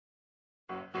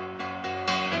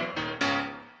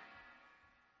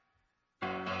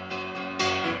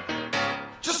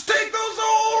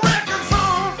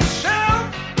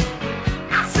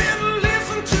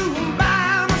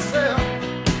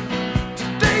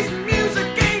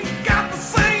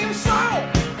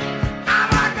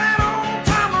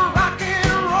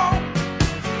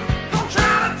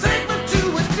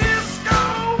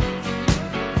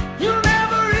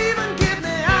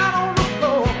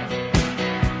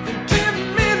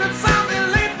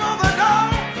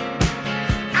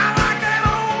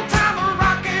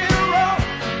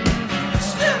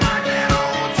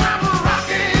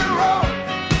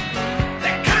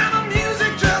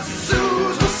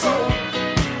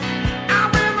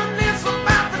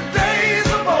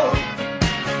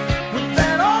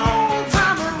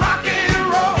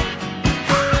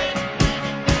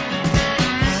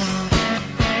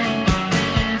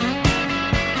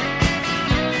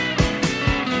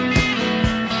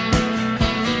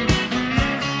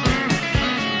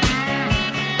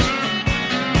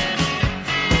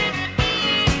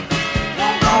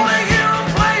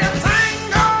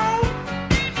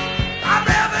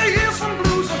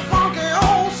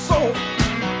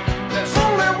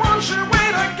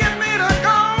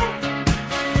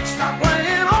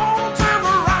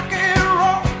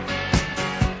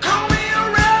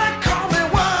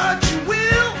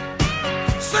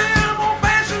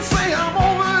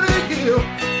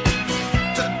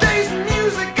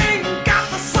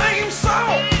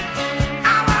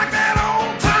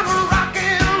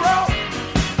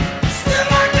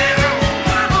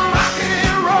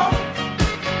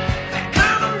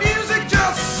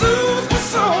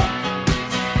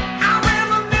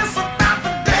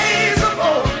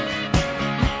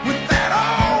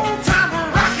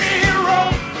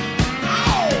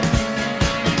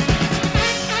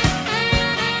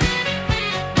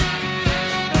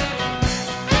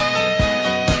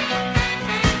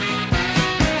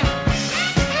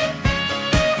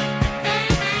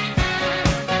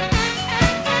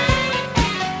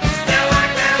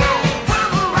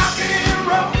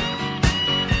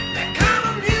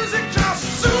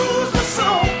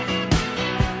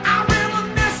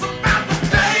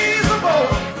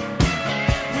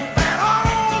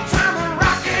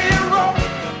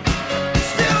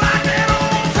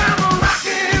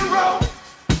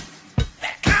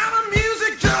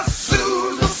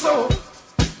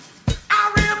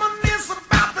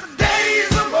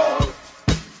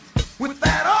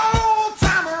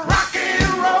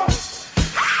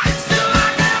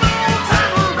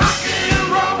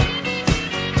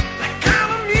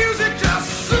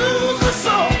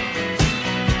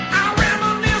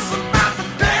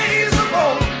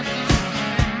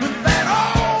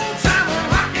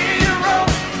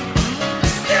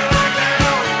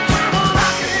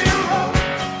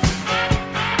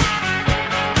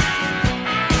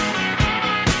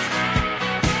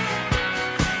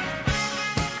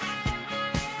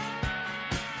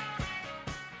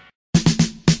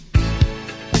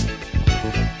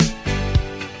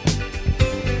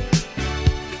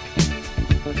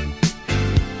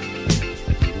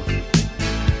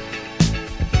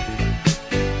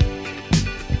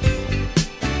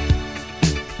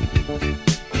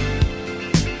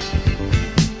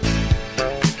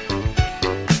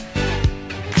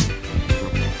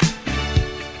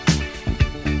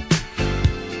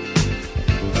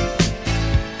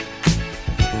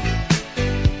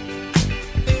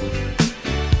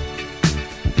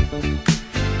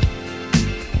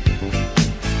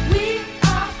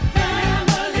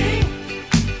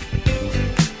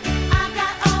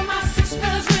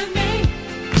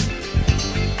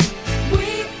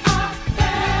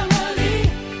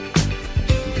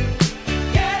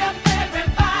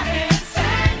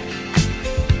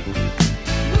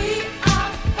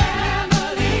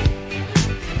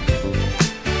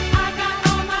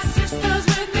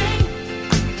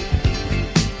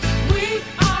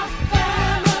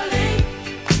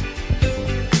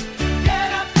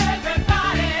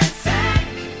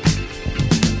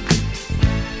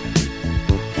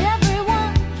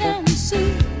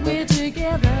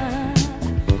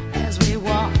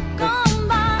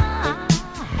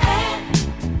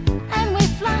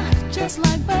just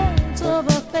like birds of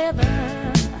a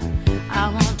feather. I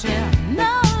won't tell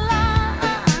no lie.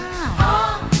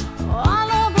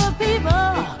 All of the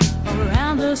people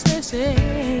around us, they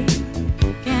say,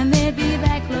 can they be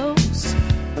that close?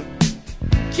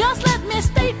 Just let me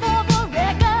state for the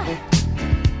record,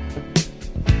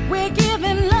 we're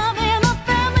giving love in a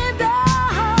family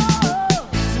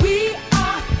dose. We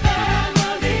are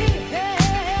family.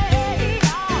 Hey,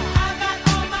 I got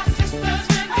all my sisters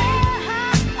with me.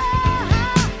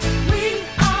 We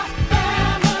are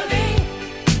family.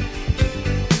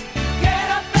 Get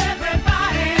up,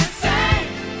 everybody, and sing.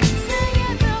 Sing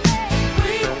it to me.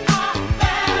 We are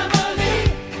family.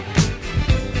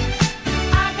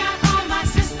 I got all my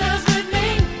sisters with me.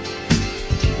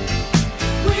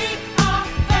 We are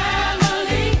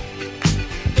family.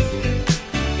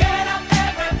 Get up,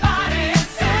 everybody, and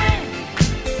sing.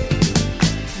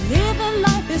 Living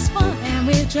life is fun, and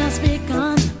we've just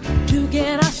begun to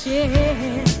get our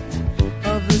share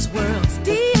of this world's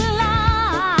delight.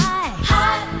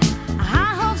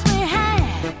 High hopes we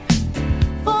have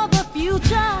for the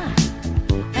future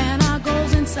and our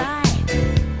goals in sight.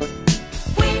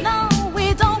 We know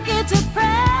we don't get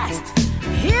depressed.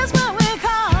 Here's what we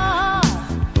call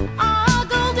our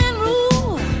golden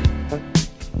rule.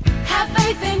 Have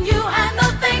faith in you and the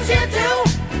things you do.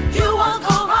 You won't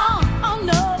go wrong. Oh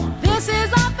no, this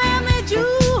is our family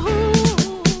jewel.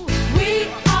 We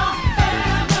are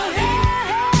family.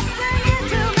 Sing it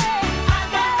to me. I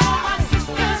got all my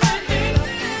sisters with me.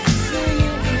 Sing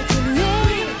it to me.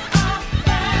 We are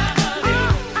family.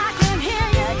 I can hear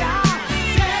you, y'all.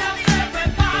 Get up,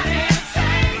 everybody, and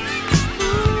sing.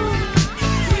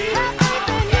 We have faith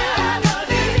in you and the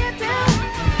things you do.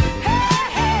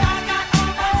 Hey, I got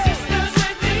all my sisters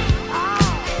with me.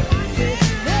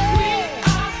 We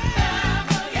are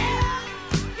family.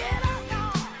 Get up,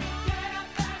 y'all. Get up,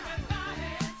 everybody,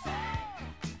 and sing.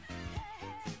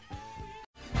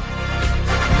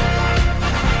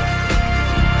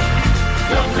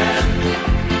 Young man,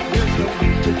 there's no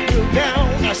need to feel down.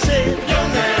 I said, young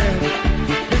man,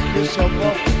 pick yourself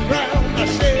off the ground. I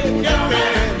said, young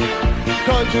man,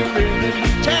 cause you're in a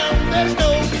new town. There's no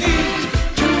need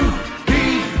to be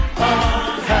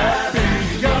unhappy,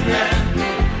 young man.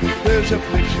 There's a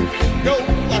place you can go.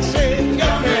 I said,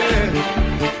 young man,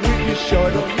 when you're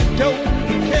short on your dough,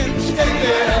 you can stay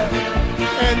there.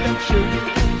 And I'm sure you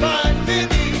can find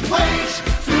many ways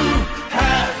to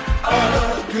have a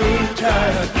good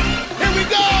time. Here we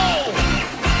go!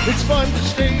 It's fun to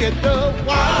stay at the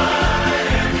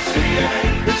YMCA.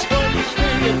 It's fun to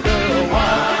stay at the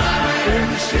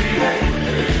YMCA.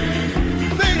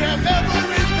 They have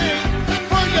everything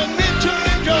for young men to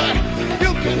enjoy.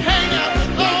 You can hang out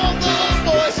with all the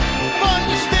boys. Fun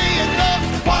to stay at the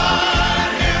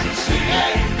YMCA.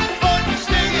 Fun to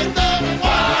stay at the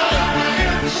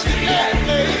YMCA.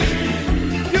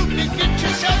 You can get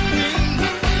yourself clean,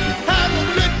 have a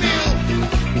good meal,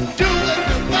 do what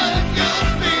you want you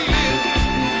feel.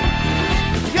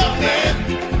 Young man,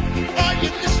 are you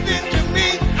listening to me?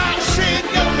 I said,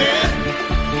 young man,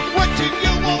 what do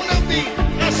you wanna be?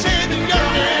 I said, young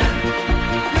man,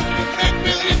 you can make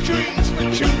million dreams, but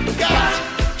you got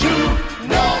to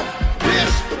know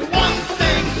this one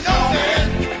thing. Young man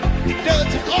does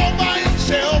it all by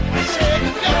himself. I said,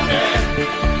 young man,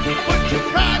 put your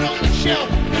pride on the shelf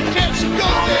and just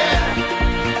go there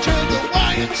to the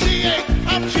YMCA.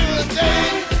 I'm sure they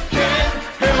can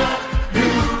help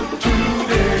you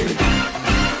today.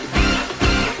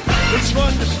 It's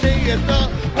fun to stay at the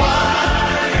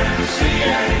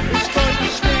YMCA. It's fun to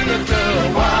stay at the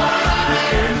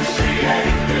YMCA.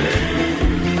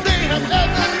 They have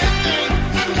everything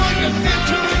for your men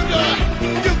to enjoy.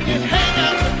 You can hang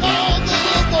out with all the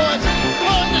boys.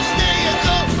 Fun to stay at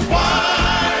the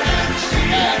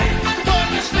YMCA. Fun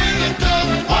to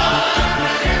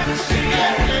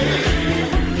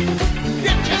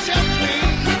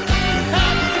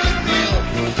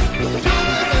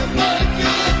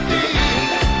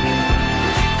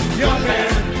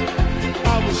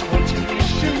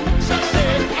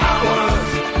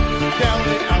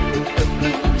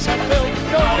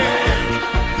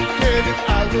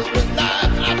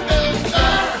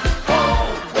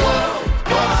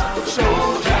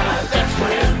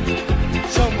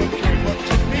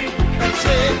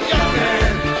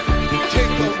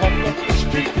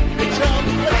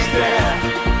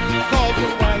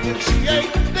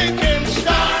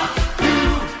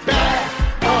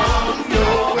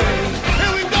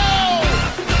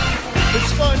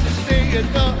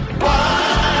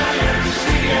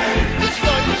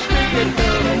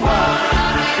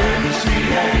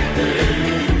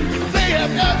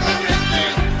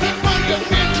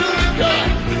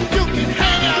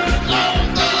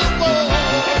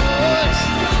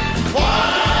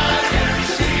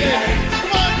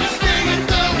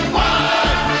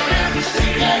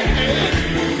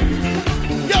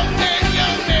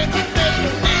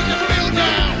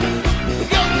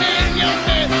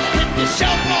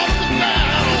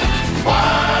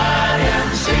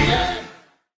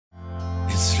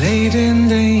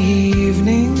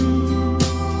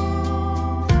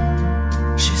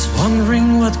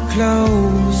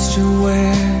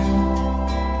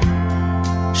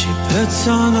puts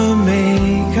on her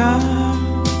makeup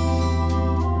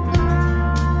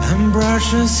and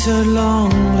brushes her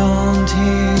long blonde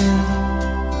hair.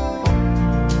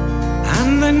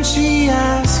 And then she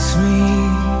asks me,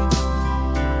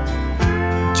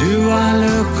 do I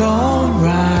look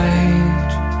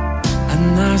alright?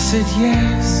 And I said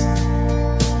yes,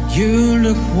 you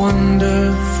look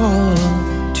wonderful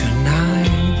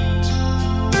tonight.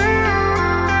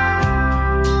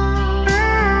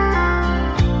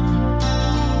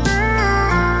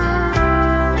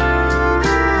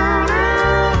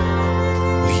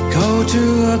 We go to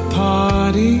a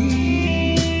party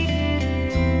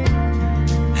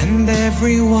and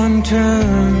everyone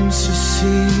turns to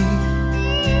see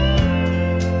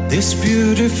this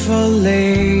beautiful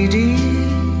lady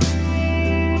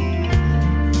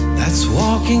that's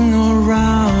walking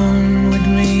around with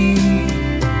me.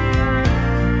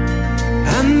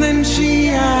 And then she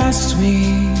asked me,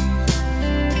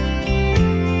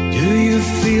 do you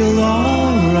feel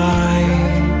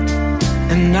alright?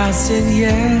 And I said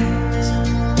yes,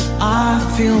 I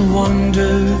feel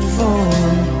wonderful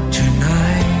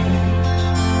tonight.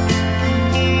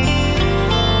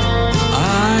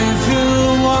 I feel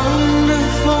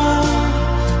wonderful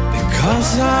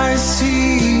because I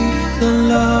see the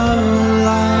love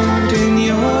light in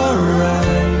your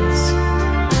eyes,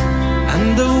 and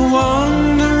the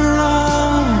wonder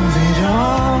of it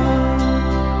all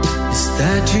is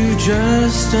that you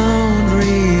just don't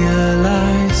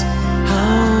realize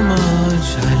how much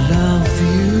I love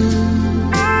you.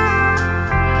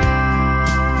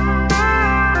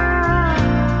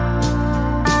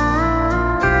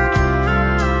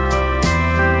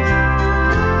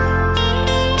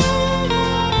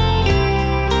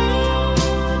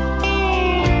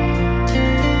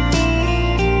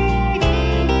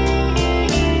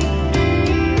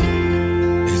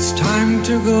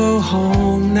 To go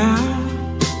home now,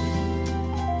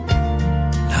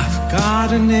 I've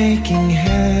got an aching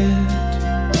head,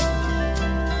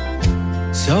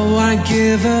 so I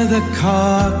give her the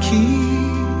car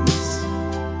keys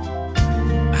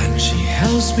and she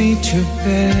helps me to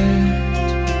bed.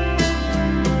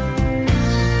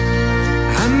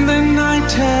 And then I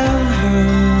tell her,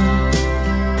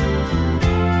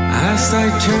 as I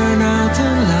turn out the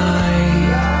light,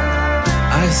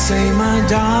 I say, my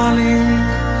darling,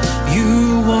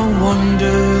 you are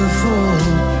wonderful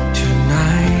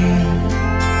tonight.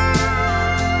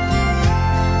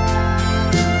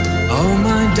 Oh,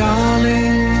 my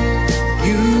darling,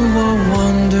 you are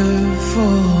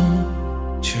wonderful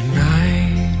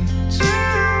tonight.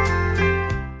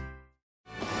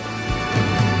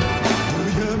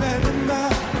 You remember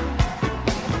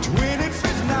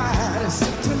 25th night of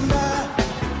September,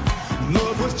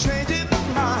 love was changing my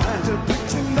mind to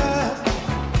September,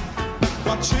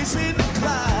 while chasing the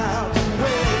clouds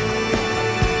away.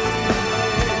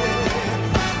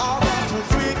 I want to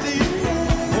with you,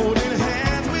 holding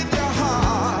hands with your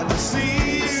heart to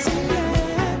see.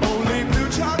 Only blue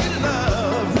chocolate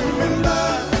love, remember,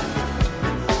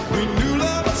 we knew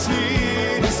love was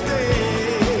here to stay.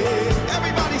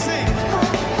 Everybody sing.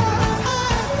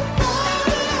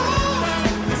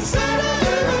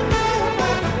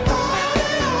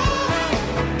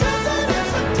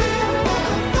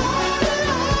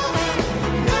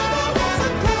 Never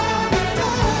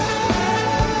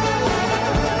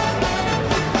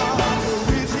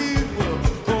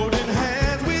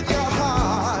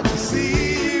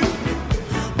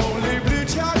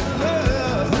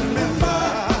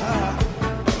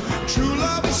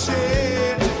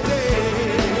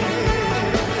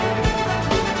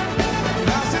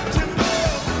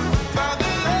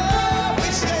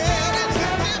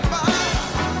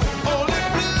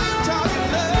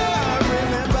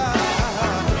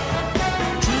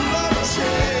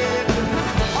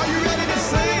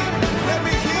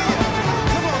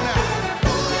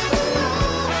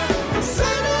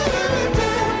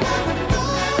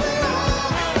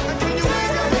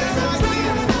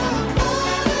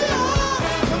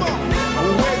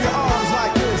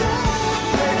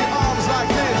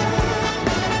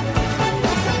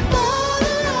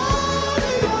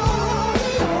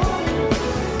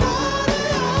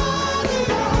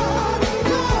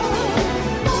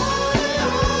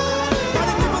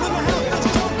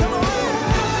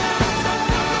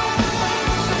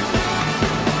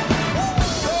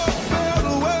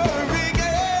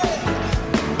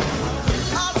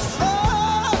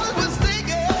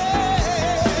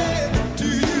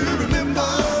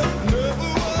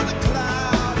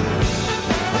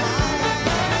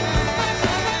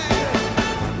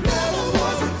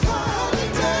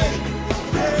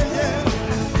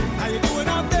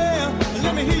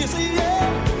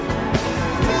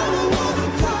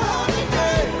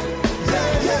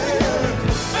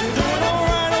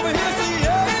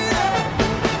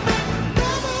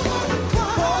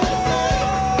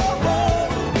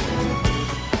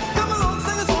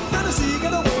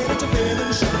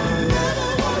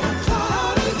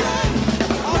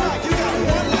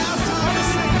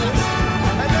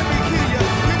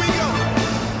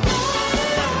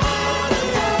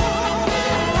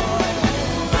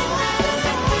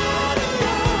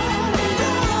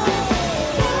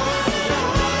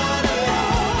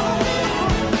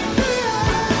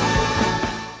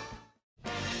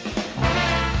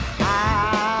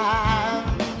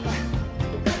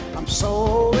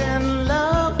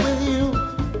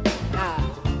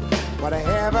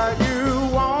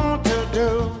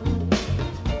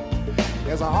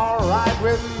is alright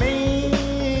with me.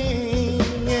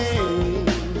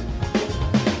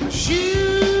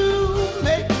 You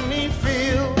make me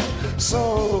feel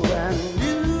so brand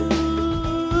new.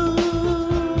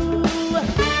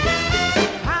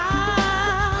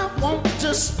 I want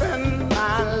to spend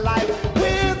my life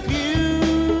with you.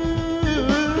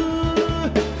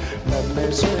 Let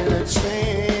me say it's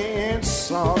been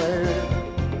solid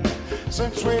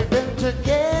since we've been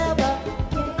together.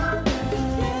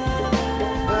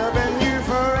 Loving you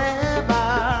forever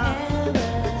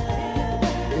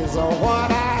is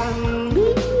what I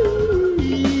need.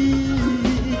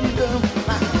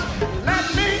 Let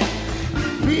me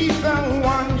be the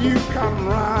one you come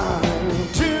running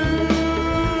to.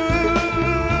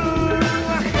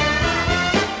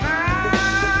 I'll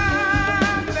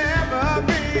never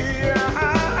be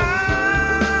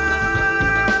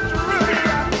through.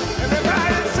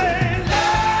 Everybody say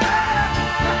love,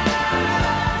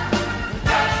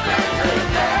 let's stay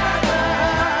together.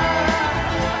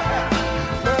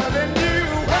 Loving you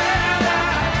whether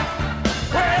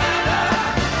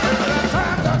the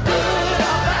times are good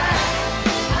or bad.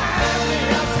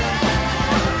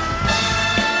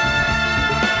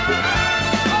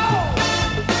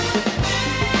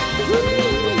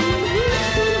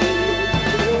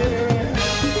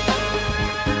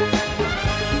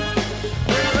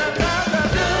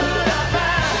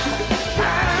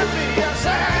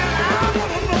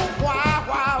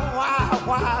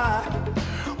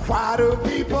 Why do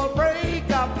people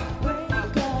break up?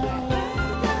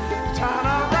 Turn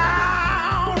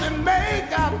around and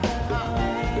make up.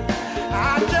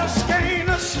 I just can't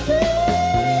escape.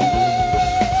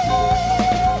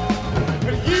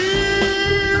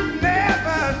 You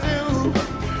never do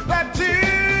that to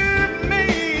me.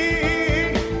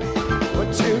 But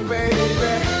you,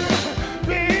 baby,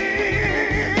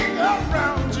 being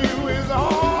around you is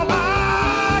all I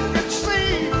can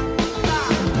see.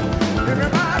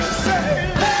 Everybody say,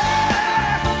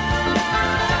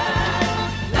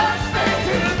 let's stay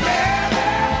together.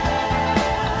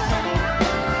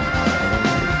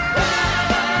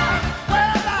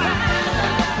 Whether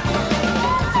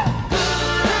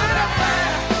good or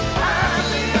bad,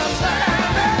 happy or sad,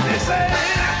 let me say,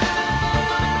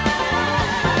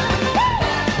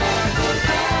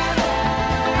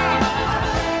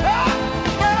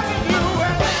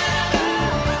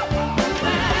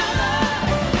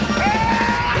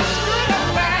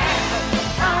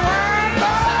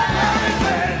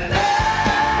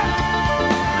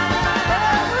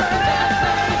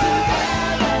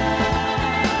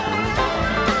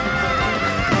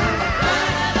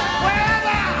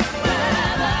 whether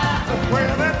you and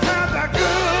whether times are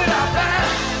good or bad,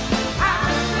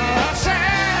 I'm sad.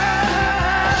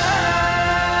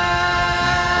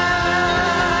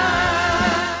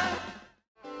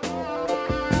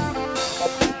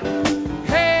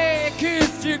 Hey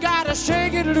kids, you gotta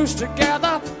shake it loose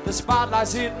together. The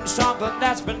spotlight's hitting something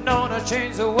that's been known to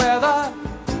change the weather.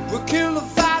 We'll kill the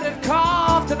fight and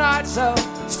cough tonight, so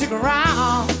stick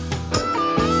around.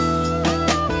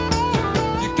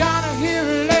 You're gonna hear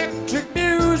electric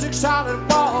music, solid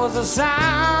walls of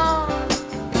sound.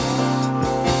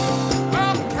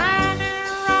 Oh, Candy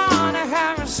and Ronnie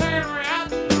haven't seen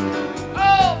red.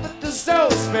 Oh, but they're so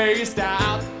spaced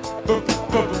out.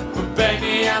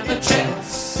 Benny and the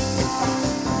Jets.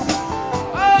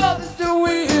 Oh, this is the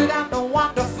weird and the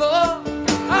wonderful.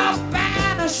 Oh,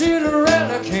 Banner, she's a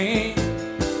really king.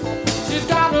 She's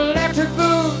got electric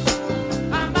boots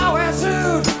and nowhere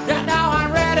suit. Yeah, now I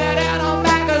read it in a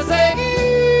magazine.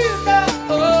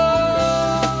 Oh,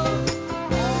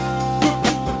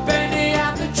 Benny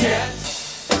and the Jets.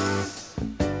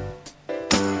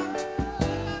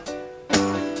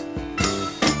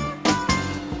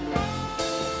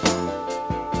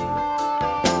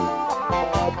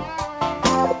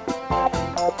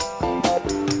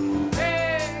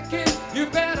 Hey kid, you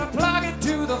better plug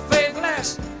into the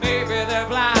faithless. Maybe they're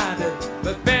blinded,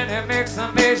 but Benny makes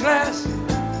them ageless.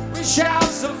 We shall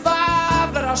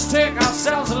survive, let us take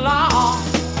ourselves along.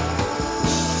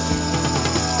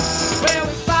 Well,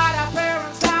 we fight our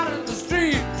parents out in the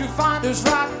street to find who's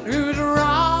right and who's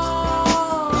wrong.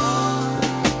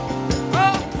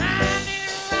 Oh, Candy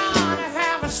and Ronnie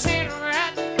haven't seen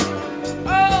red.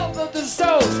 Oh, but they're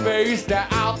so spaced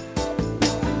out.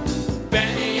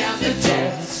 Benny and the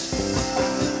Jets.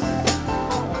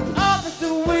 Oh, Mr.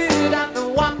 Weird and the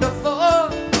Wonderful.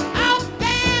 Oh,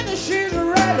 Benny, she's a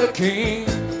really king.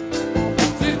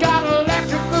 She's got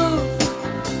electric boots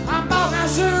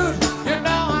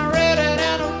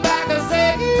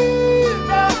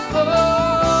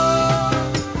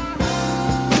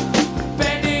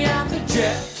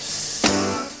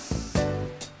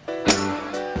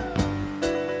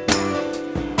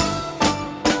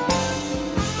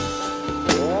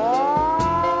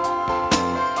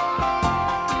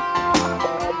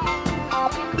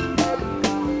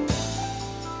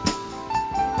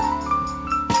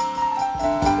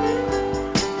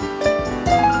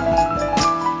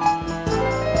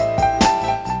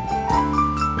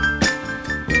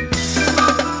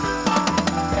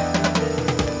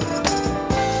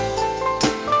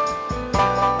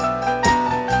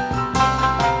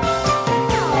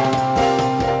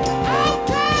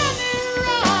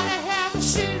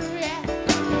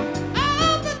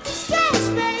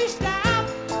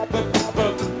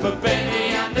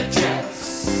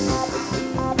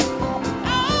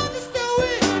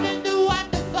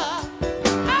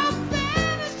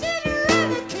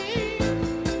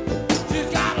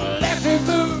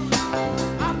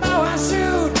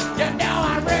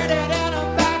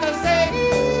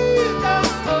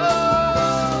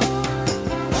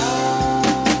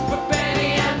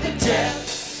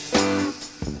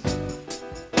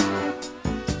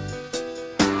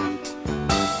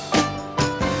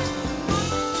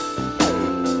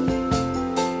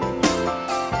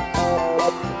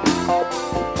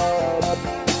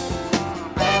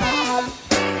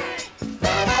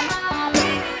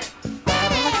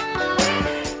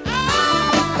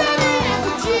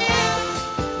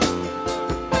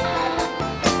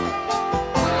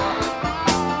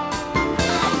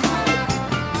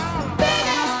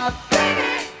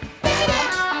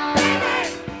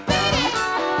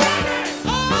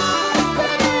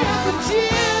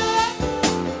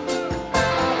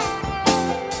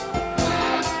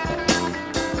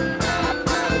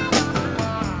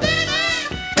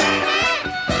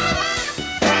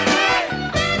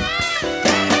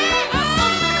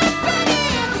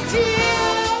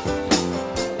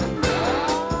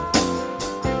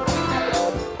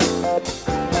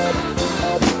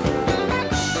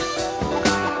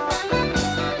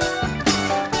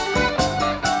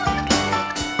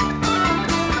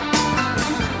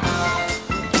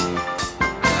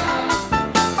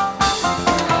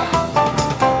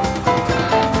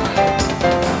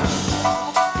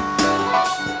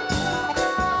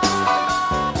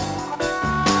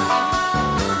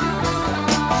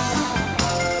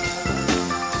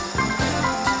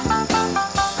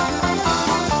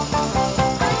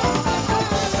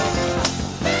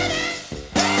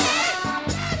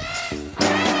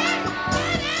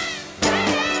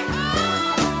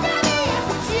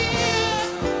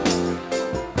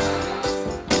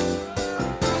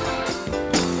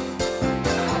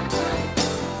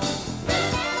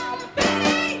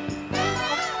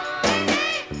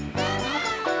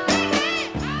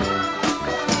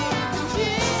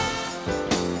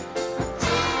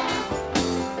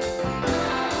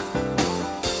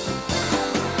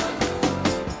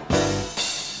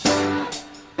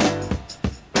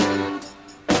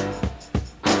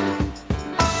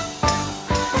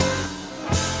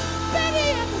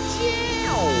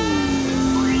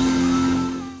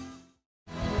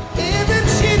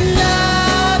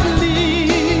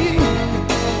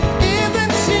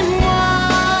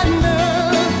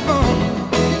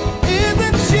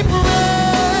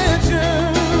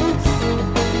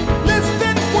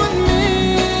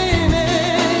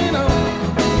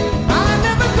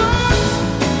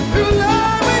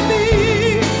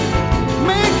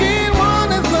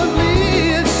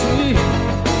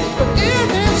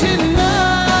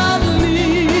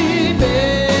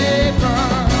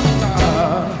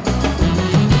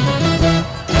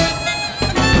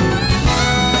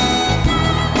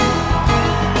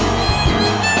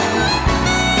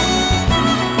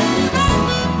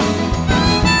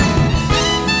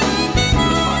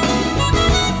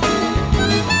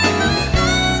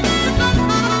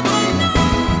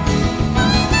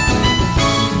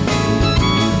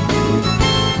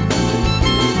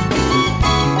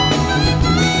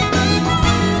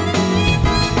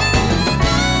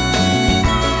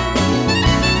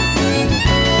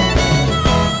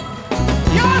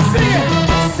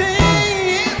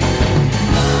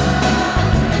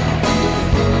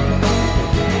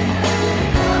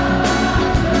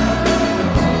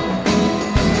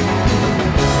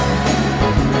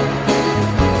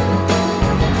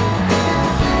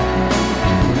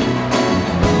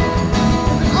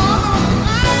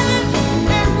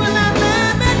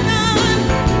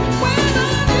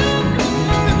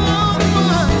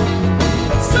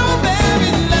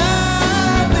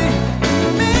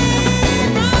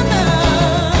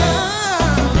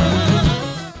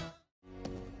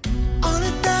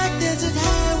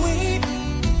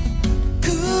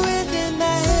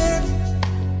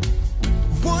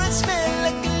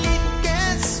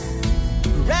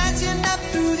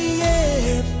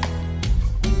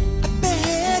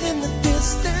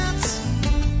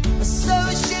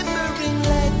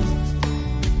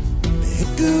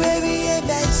grew heavy and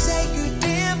I sank her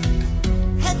dim.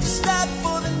 Had to stop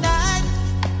for the night.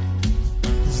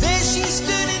 There she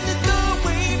stood in the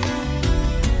doorway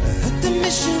at the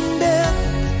mission bell.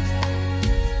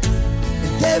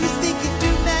 And I was thinking to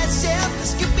myself,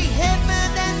 this could be heaven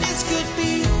and this could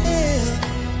be hell.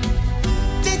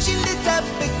 Then she lit up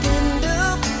a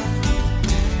candle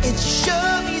and she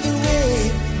showed me the way.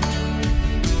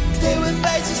 There were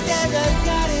places that I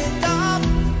got it all.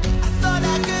 I thought I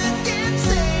could get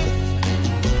saved.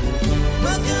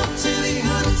 Welcome to the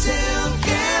Hotel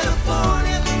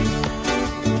California.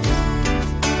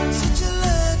 Such a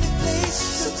lovely place,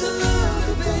 such a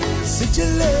lovely place, such a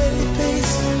lovely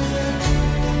place.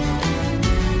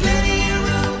 Plenty of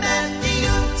room at the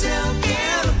Hotel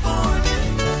California.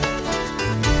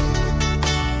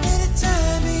 Any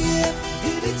time of year,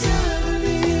 any time of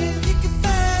year, you can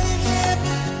find it here.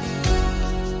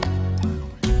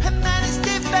 Her mind is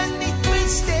Stephanie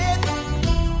twisted.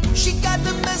 She got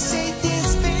the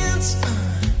Mercedes Benz.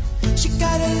 She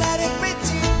got a lot of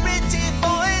pretty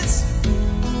boys.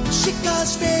 She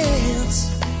calls friends.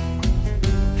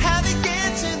 How they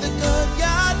dance in the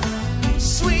courtyard.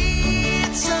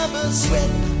 Sweet summer sweat.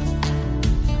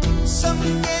 Some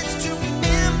dance to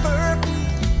remember,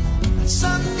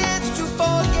 some dance to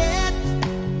forget.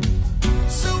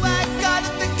 So I got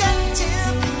the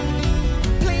captain.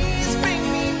 Please bring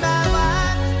me my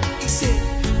wine. He said,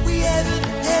 we haven't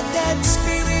had that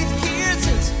spirit here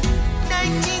since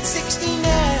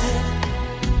 1969.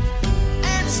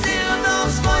 And still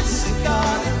those voices are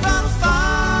calling from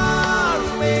far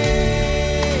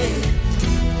away.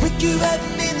 Wake you up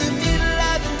in the middle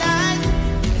of the night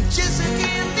and just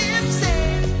hear them say,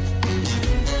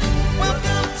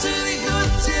 welcome to the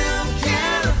Hotel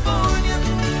California.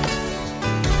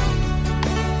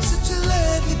 Such a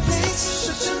lovely place,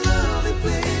 such a lovely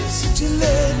place, such a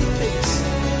lovely place.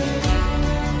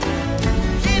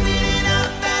 Living it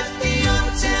up at the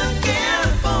Hotel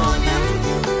California.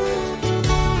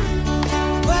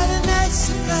 What a nice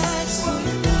surprise, what a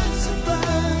nice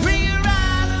surprise. Bring her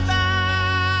out of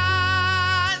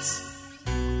eyes.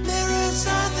 Mirrors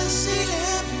on the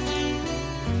ceiling,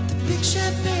 the big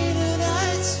champagne and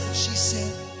ice. And she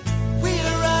said, we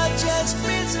are all just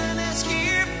prisoners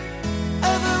here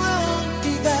of our own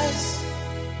device.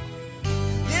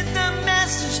 In the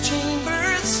master's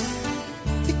chambers,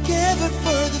 they gathered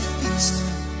for the feast.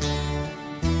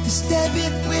 They stab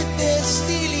it with their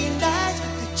steely knives,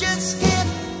 but they just can't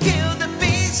kill the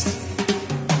beast.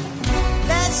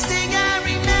 Last thing I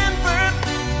remember,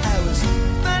 I was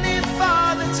running for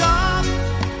the top.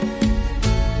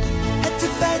 Had to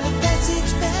find the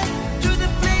passage back to the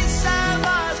place I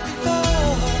was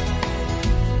before.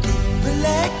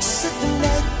 Relax at the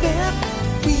night lamp,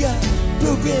 we are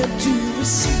programmed to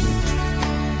receive.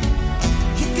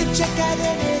 You can check out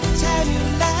anytime you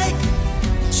like,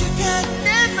 but you can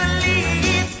never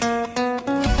leave.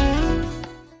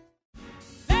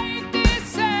 Late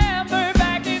December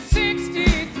back in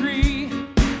 '63.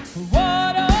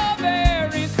 What a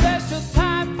very special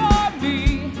time for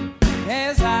me.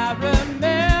 As I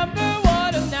remember,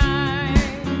 what a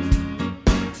night.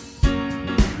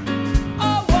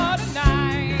 Oh, what a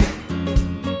night.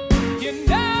 You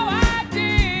know, I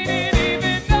didn't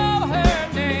even know her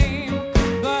name,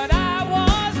 but I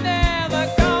was never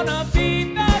gonna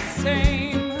be the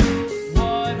same.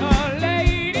 What a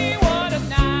lady, what a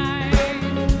night.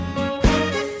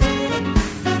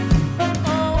 Oh,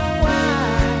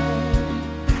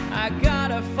 I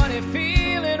got a funny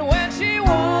feeling when she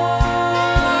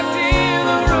walked in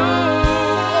the room.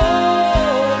 Oh,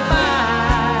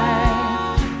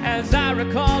 my. As I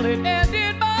recall, it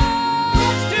ended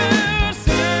much too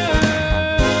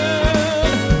soon.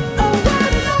 Oh,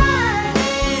 what a night.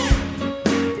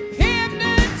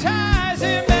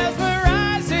 Hypnotizing,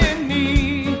 mesmerizing me.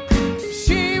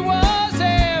 She was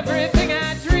everything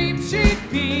I dreamed she'd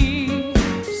be.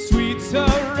 Sweet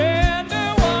surrender,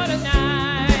 what a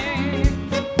night.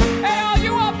 Hey, all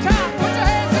you up top, put your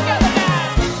hands together.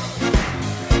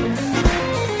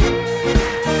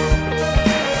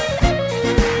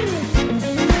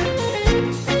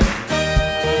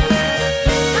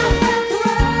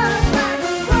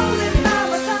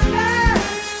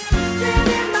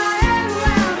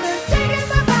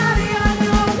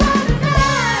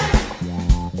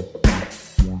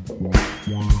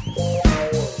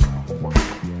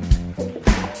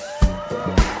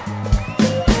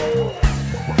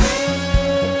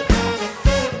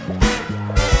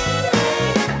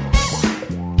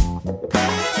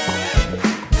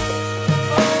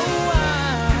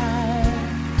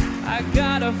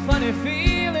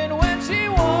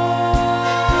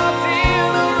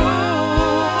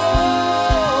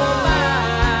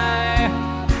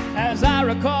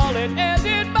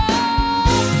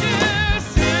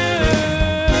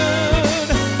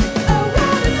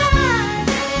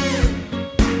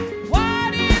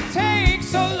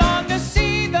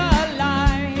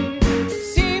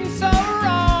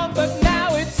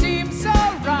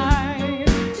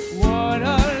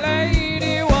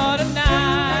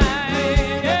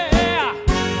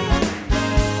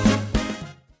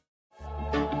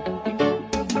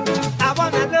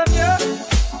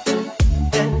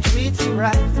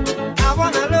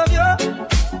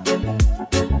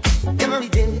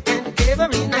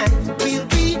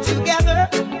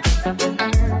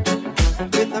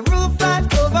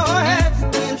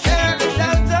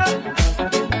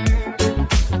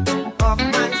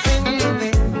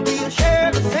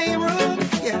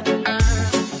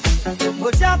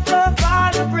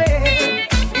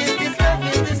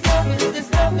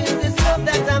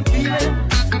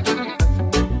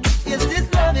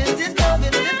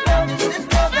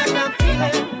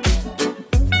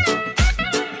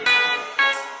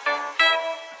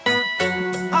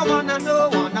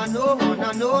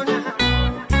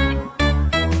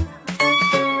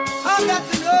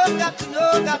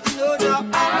 know now.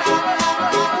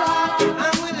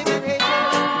 I'm willing and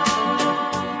able.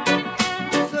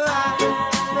 So I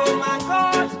throw my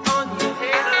cards on the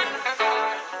table.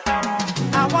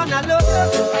 I wanna love you.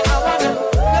 I wanna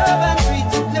love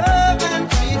and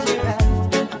treat you right.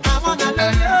 I wanna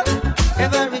love you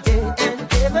every day and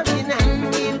every night.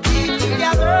 We'll be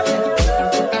together.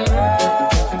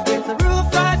 With the roof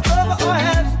right over our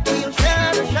heads, we'll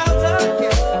share the shelter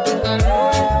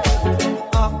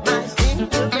of my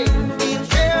single bed. We'll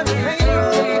share the same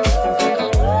room.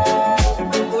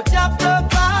 Oh, just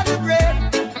about the bread.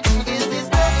 Is this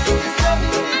love? Is this love?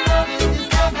 Is this love? Is this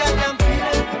love that I'm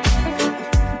feeling?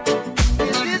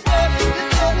 Is this love? Is this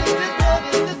love? Is this love?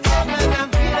 Is this love that I'm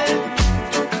feeling?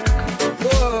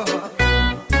 Whoa.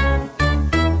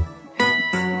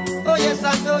 Oh yes, I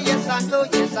know, yes, I know,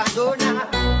 yes, I know now.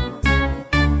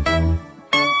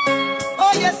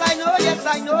 Oh yes, I know, yes, I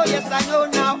know, yes, I know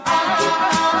now.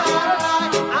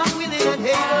 I'm willing and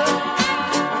able.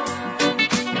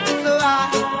 So I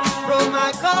throw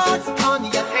my cards on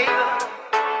your table.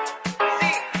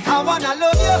 I wanna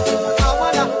love you, I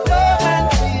wanna love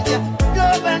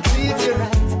and treat you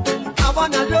right. I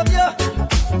wanna love you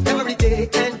every day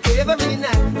and every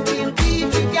night. We'll be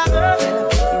together.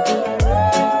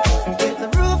 With the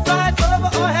roof right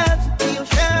over our heads, we'll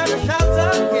share the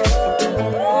shelter,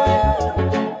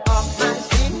 of my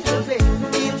single bed.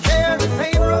 We'll share the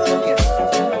same room,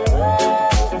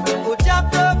 Oh,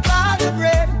 just about the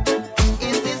bread.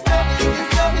 Is this love? Is this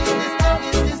love? Is this love?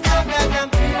 Is this love that I'm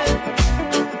feeling?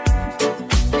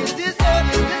 Is this love?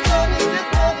 Is this love? Is this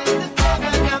love? Is this love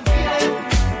that I'm feeling?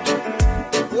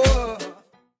 Whoa.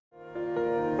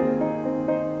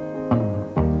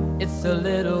 It's a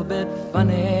little bit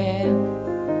funny,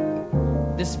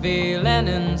 this feeling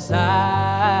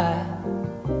inside.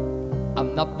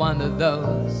 I'm not one of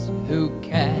those who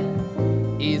can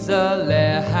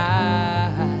easily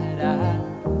hide. I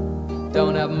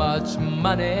don't have much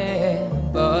money,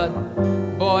 but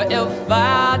boy, if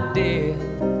I did,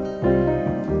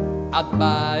 I'd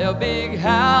buy a big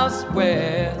house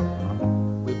where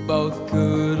we both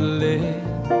could live.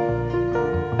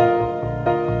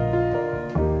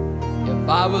 If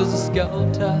I was a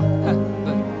sculptor,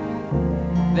 but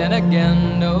then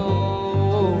again, no,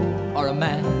 or a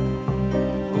man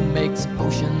who makes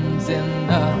potions in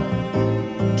a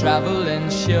traveling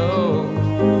show.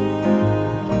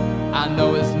 I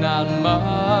know it's not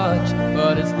much,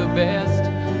 but it's the best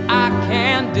I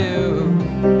can do.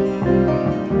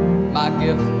 My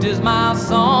gift is my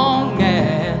song,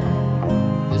 and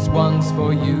this one's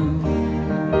for you.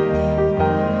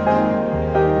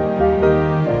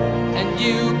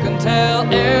 You can tell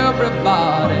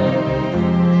everybody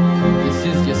this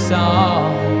is your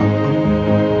song.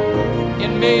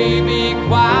 It may be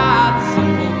quite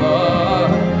simple, but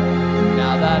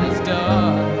now that it's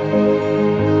done,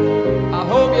 I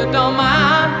hope you don't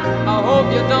mind, I hope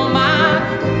you don't mind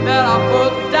that I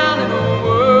put down in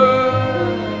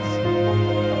words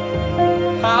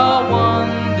how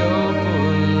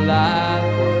wonderful life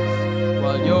was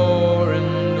while you're in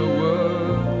the world.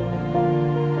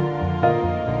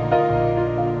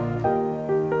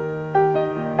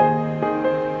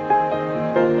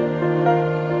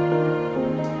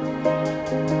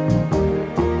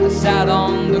 Sat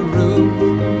on the roof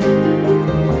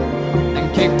and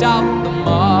kicked out the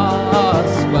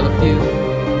moss. Well, a few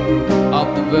of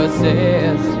the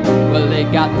verses, well, they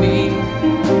got me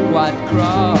quite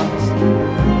cross.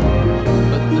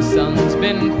 But the sun's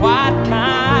been quite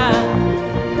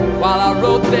kind while I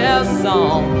wrote this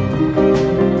song.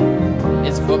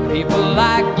 It's for people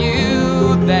like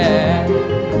you that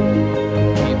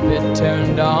keep it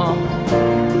turned on.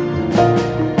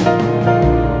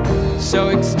 So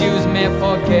excuse me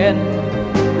for getting,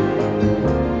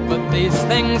 but these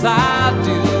things I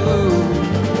do,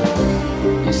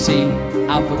 you see,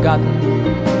 I've forgotten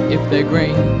if they're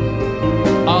green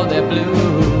or they're blue.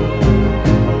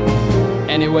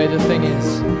 Anyway, the thing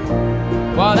is,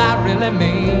 what I really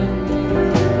mean,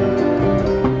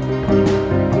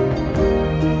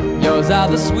 yours are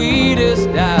the sweetest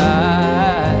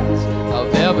eyes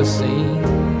I've ever seen.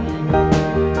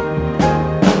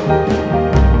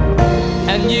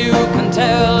 And you can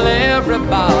tell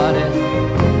everybody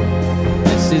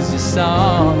this is your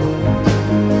song.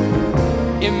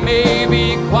 It may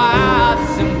be quite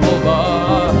simple,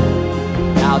 but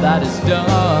now that it's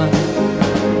done,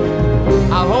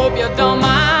 I hope you don't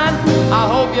mind, I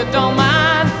hope you don't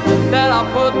mind that I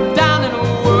put down in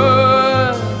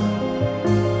words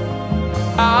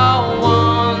how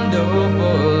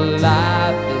wonderful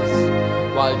life is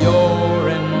while you're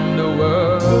in the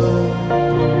world.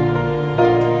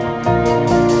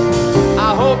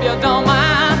 I hope you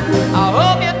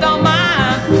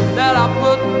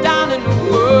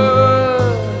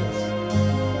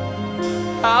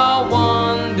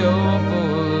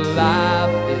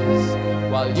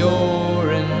while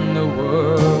you're in the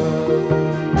world.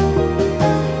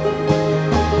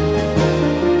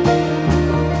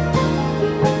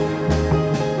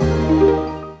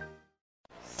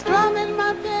 Strumming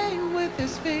my pain with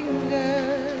his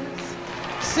fingers,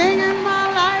 singing my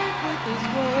life with his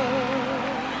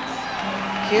words,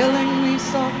 killing me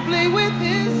softly with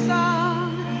his song,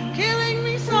 killing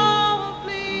me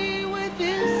softly with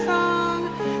his song,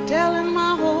 telling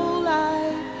my whole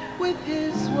life with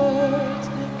his words,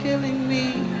 killing me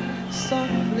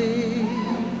softly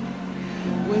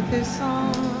with his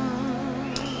song.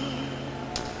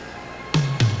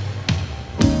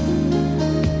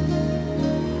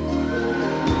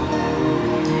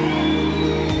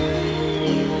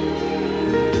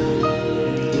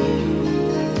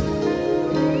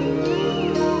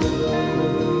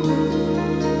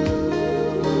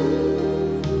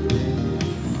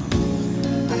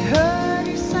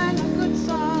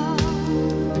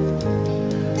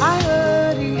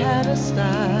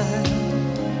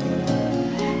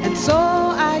 So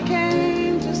I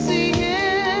came to see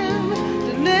him,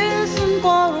 to listen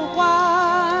for a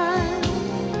while.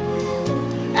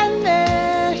 And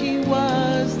there he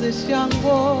was, this young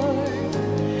boy,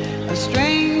 a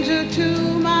stranger to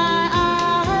my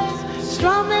eyes,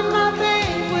 strumming my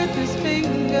pain with his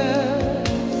fingers,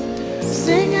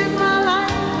 singing my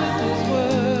life with his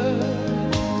words,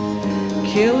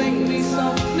 killing me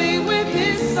softly with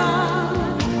his song,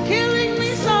 killing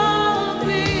me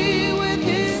softly with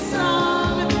his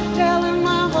song, telling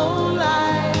my whole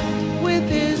life with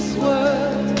his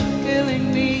words,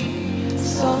 killing me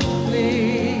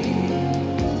softly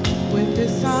with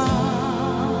his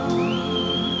song.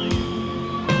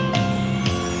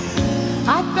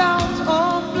 I felt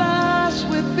all flushed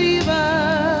with fever,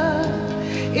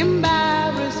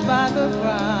 embarrassed by the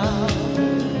crowd.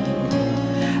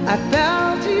 I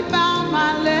felt he found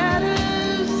my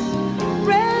letters,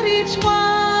 read each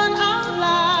one out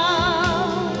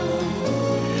loud.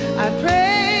 I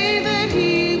prayed that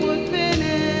he would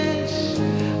finish,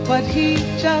 but he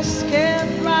just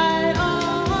kept right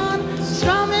on,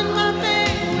 strumming my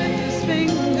pain with his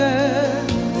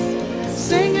fingers,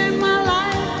 singing my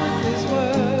life with his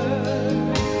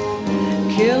words,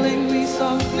 killing me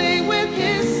softly with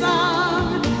his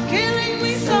song, killing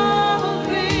me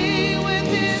softly with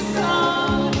his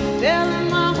song, telling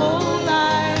my whole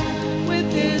life with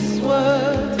his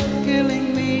words, killing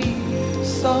me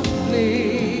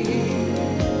softly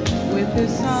with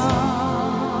his song.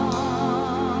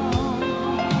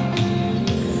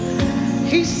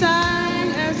 He sang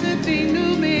as if he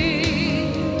knew me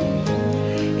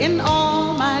in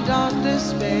all my dark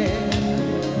despair,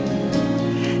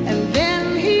 and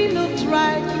then he looked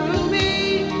right through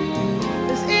me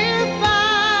as if I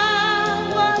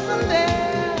wasn't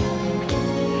there,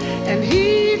 and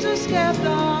he just kept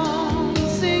on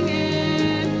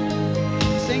singing,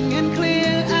 singing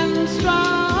clear and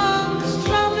strong,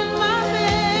 strumming my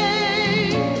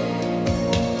pain,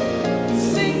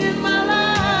 singing my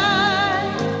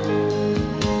life,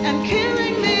 and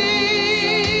killing me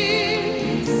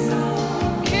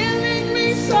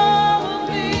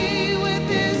softly with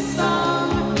his song,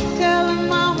 telling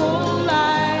my whole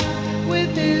life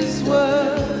with his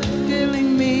words, killing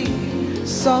me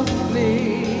softly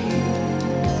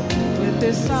with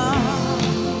his song.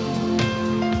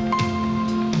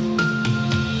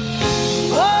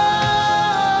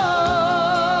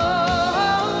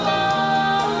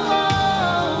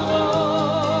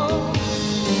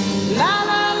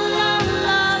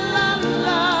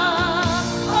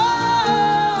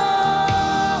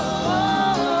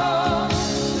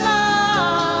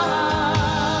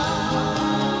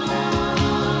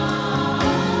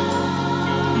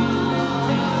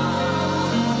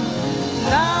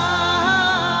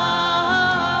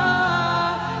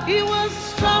 He was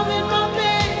strumming my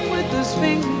pain with his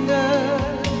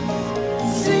fingers,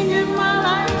 singing my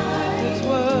life with his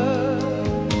words,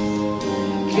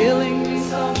 killing me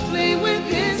softly with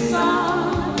his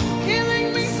song,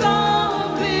 killing me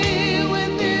softly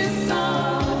with his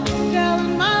song,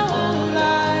 telling my whole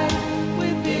life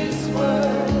with his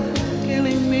words,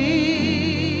 killing me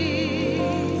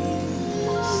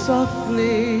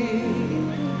softly,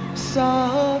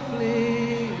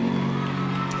 softly,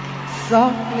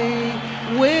 softly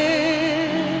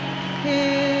with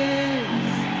his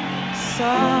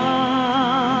song.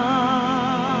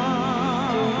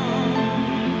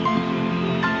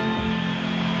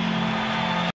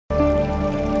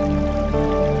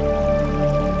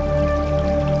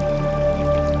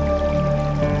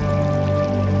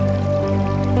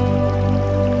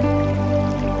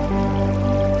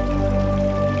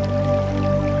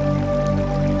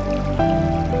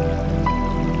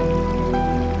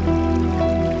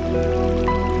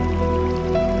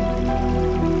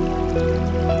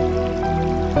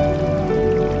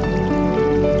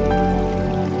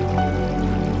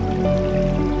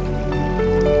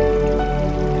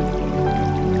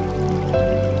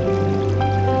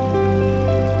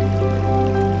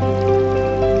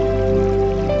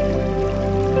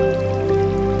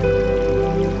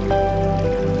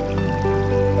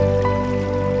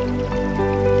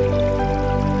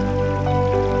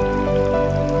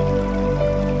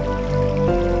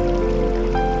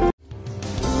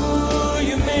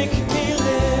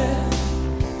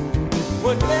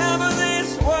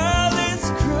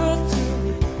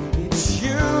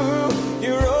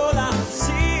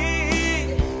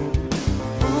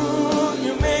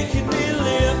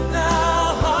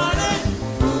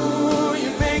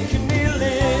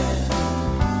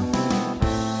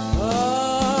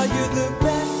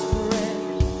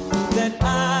 that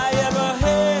I ever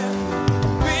had.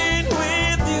 Been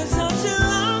with you such a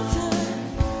long time.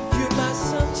 You're my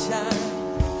sunshine.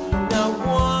 I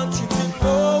want you to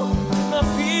know my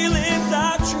feelings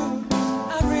are true.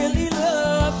 I really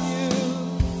love you.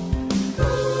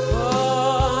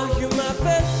 Oh, you're my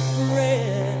best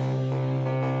friend.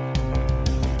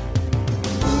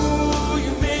 Ooh,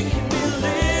 you're making me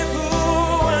live.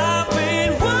 Ooh, I've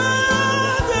been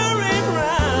wandering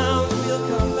round. We'll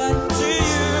come back to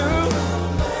you.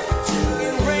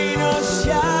 In rain or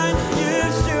shine, you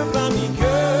still by me,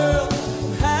 girl.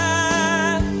 I'm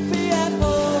happy at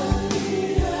home.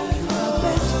 My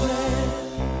best friend.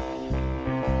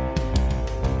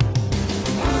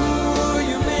 Ooh,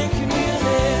 you're making me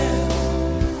live.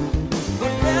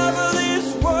 Whenever this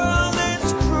world is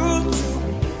cruel to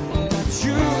me, got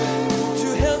you to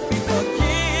help me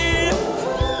forgive.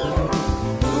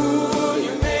 Ooh,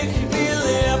 you're making me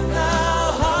live now,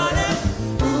 honey.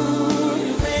 Ooh,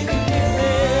 you're making me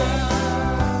live.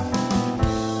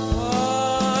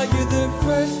 Oh, you're the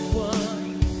first one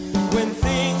when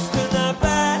things turn out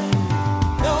bad.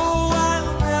 No,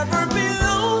 I'll never be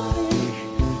lonely.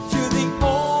 You're the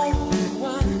only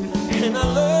one, and I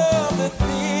love the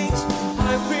things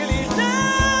I really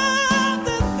love,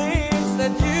 the things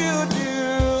that you do.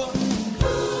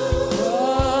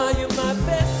 Oh, you're my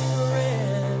best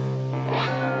friend.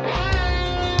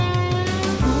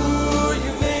 Ooh,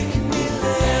 you're making me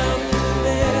live,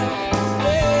 live,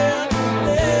 live,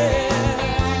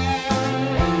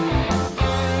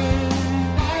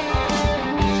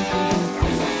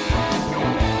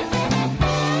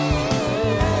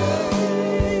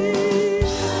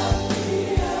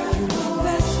 You're my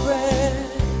best friend.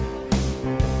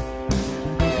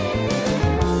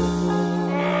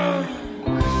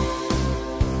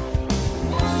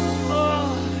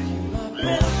 Oh, you're my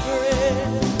best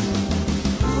friend.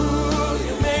 Ooh,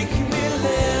 you're making me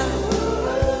live.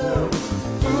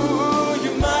 Ooh,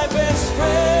 you're my best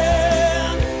friend.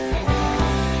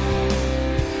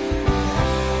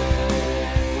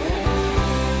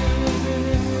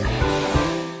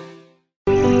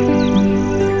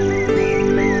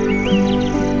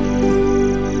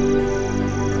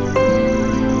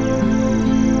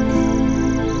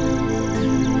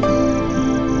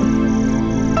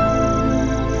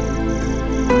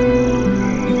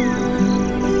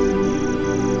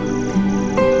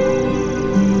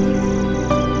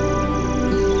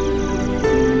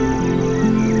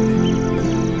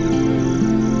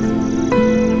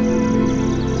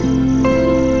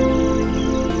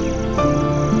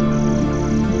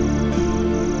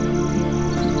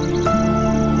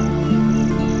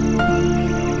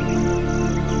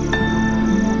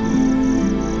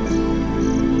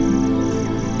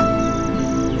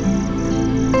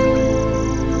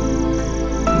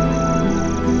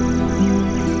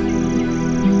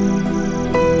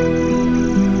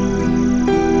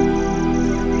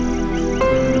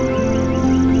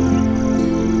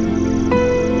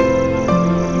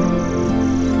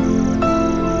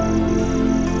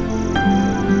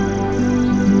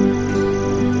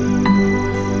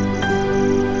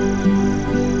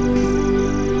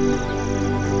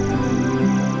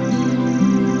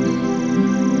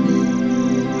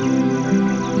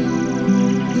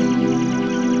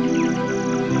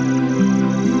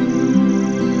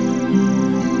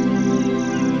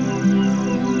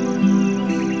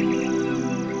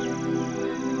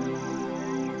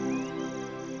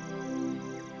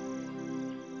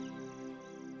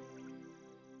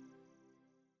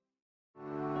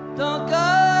 Don't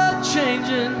go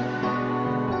changing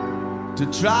to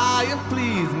try and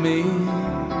please me.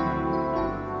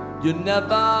 You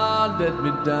never let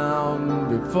me down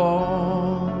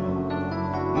before.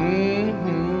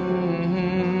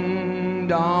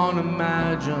 Don't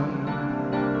imagine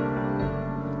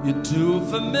you're too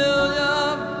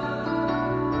familiar,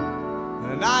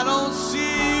 and I don't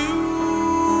see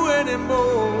you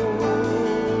anymore.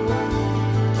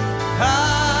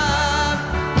 I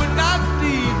would not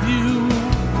leave you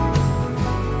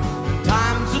in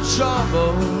times of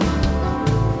trouble.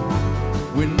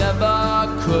 We never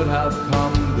could have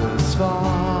come this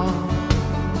far.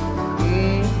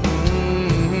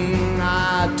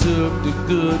 I took the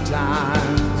good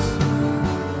times,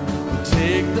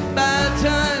 take the bad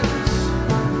times,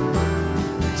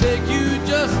 take you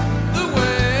just the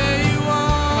way you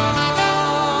are.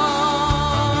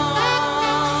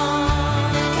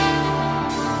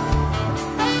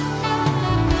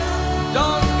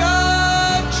 Don't go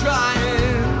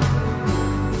trying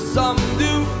some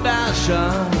new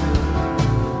fashion,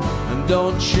 and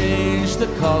don't change the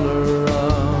color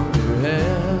of your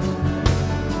hair.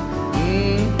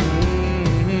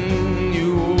 You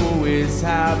always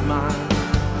have my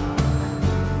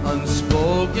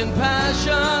unspoken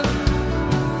passion.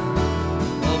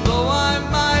 Although I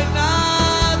might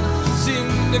not seem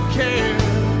to care,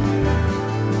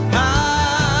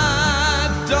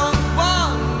 I don't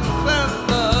want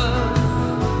clever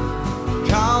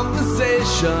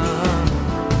conversation.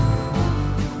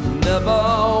 Never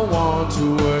want to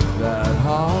work that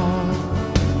hard.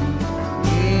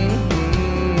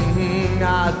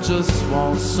 I just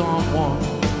want someone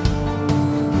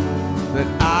that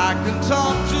I can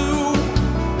talk to.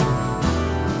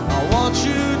 I want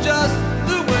you just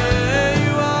the way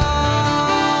you are.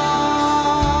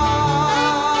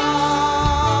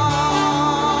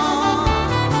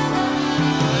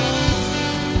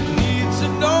 Need to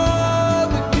know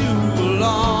that you will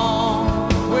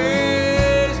always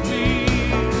be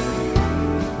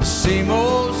the same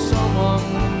old someone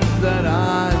that I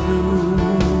knew.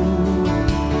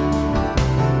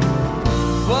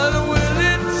 What will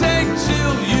it take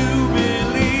till you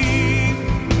believe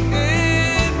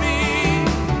in me,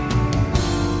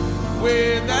 way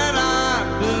that I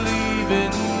believe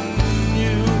in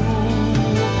you?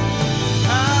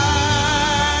 I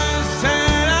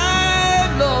said I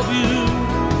love you,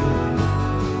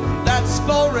 that's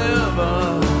forever,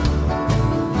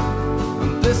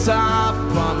 and this I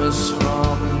promise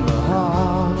from the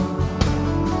heart.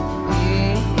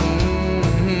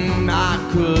 I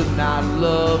could not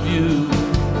love you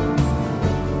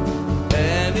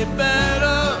any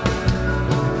better,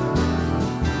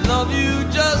 love you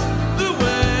just the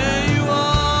way you are.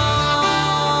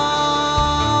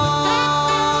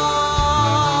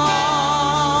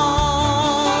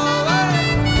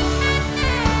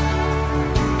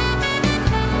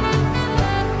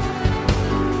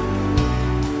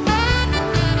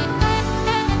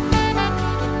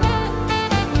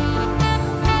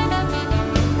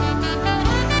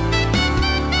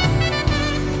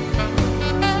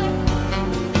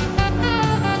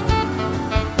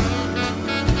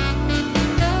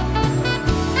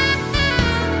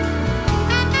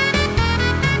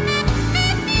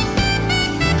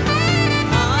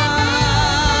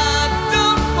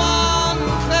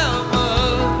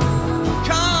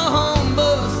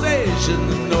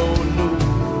 No, no,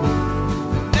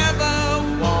 never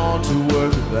want to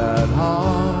work that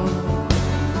hard.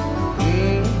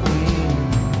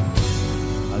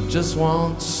 I just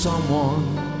want someone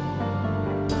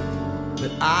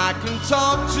that I can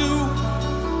talk to.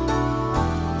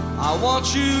 I want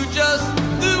you just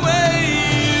the way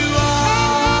you are.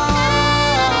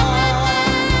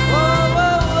 Oh,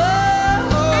 oh, oh,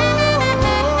 oh,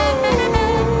 oh,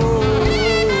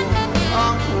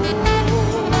 oh.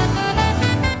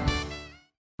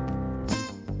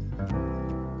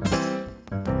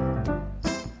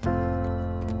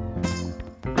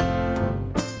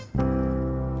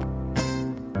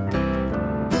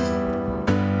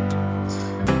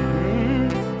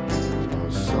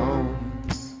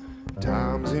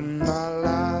 Sometimes in my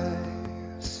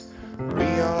lives, we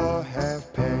all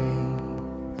have pain,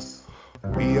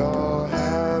 we all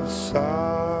have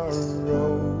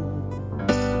sorrow.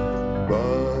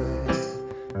 But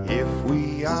if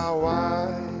we are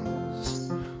wise,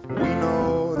 we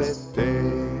know that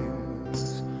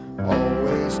there's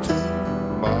always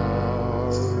tomorrow.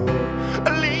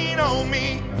 Lean on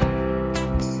me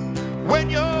when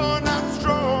you're not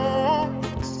strong,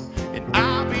 and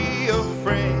I'll be a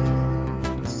friend.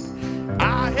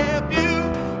 I help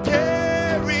you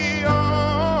carry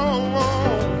on,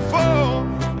 for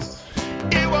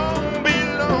it won't be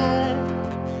long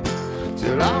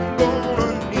till I'm gonna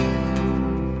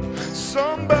need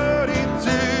somebody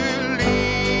to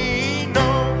lean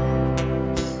on.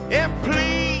 And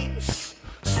please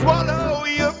swallow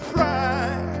your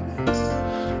pride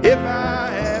if I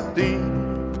have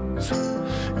things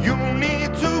you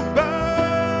need to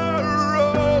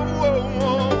borrow,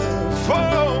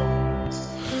 for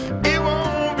it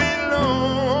won't be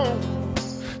long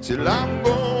till I'm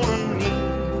gonna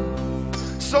need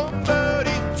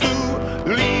somebody to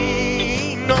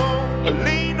lean on.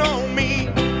 Lean on me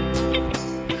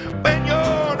when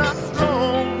you're not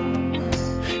strong,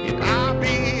 and I'll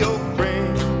be your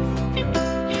friend.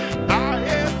 I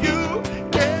help you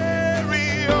carry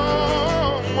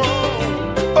on.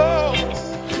 Oh,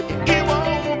 it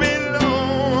won't be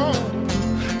long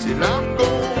till I'm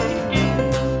gonna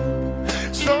need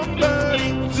somebody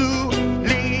to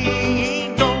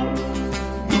lean on.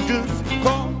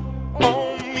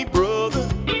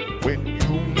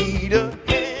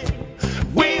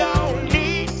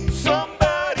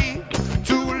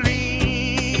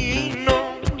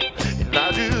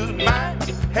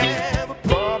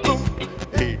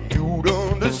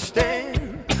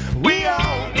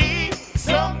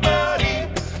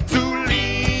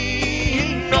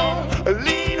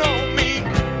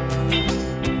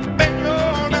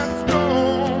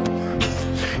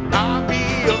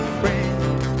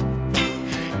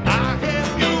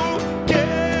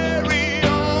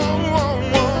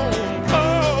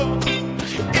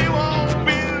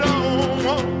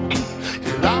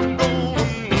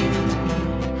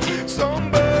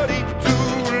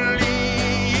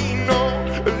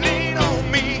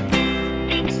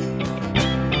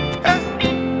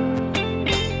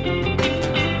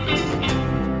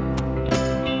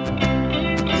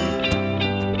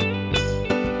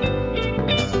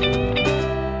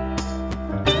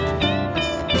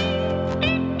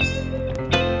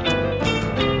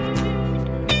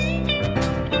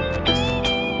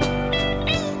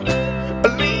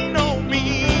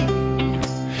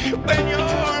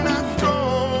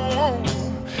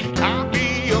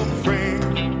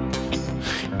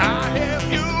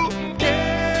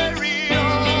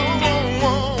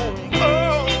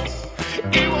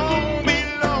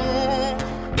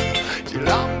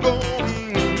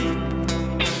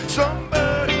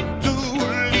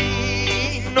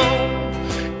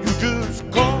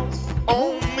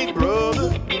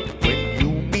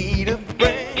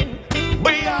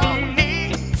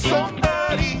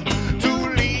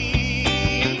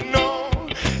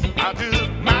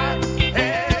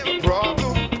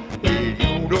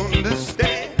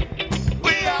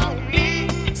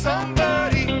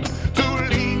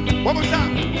 One more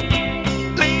time.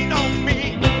 Lean on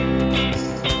me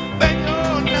when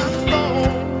you're not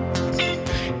strong.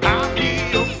 I'll be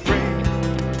your friend.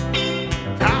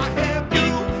 I'll help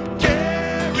you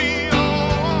carry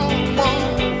on.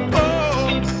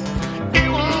 Oh, it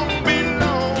won't be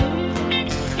long.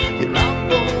 You're not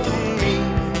gonna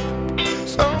need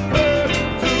somebody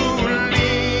to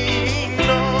lean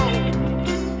on.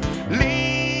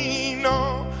 Lean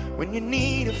on when you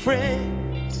need a friend.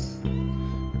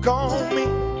 Call me.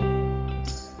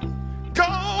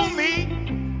 Call me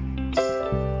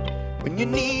when you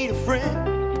need a friend.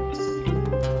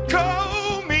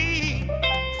 Call me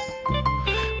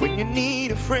when you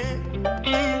need a friend.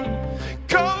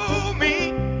 Call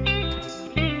me.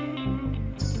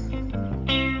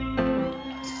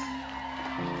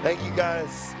 Thank you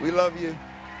guys. We love you.